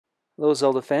Hello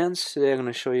Zelda fans, today I'm going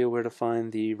to show you where to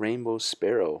find the rainbow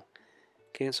sparrow.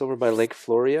 Okay, it's over by Lake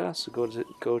Floria, so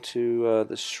go to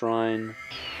the shrine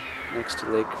next to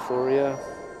Lake Floria.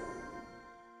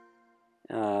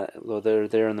 Well, they're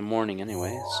there in the morning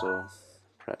anyway, so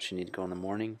perhaps you need to go in the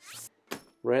morning.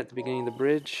 Right at the beginning of the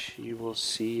bridge, you will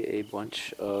see a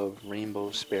bunch of rainbow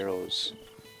sparrows.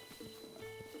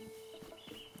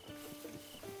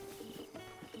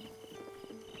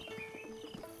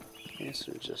 Okay,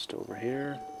 so just over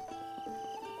here.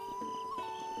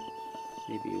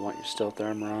 Maybe you want your stealth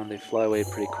armor on. They fly away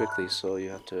pretty quickly, so you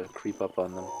have to creep up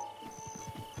on them.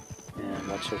 And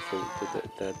watch out for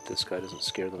that this guy doesn't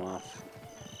scare them off.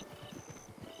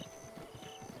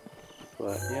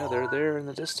 But yeah, they're there in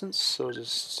the distance, so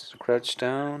just crouch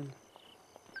down.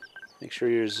 Make sure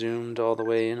you're zoomed all the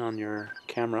way in on your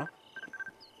camera.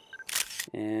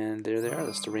 And there they are,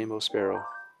 that's the rainbow sparrow.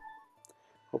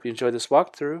 Hope you enjoyed this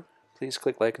walkthrough. Please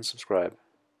click like and subscribe.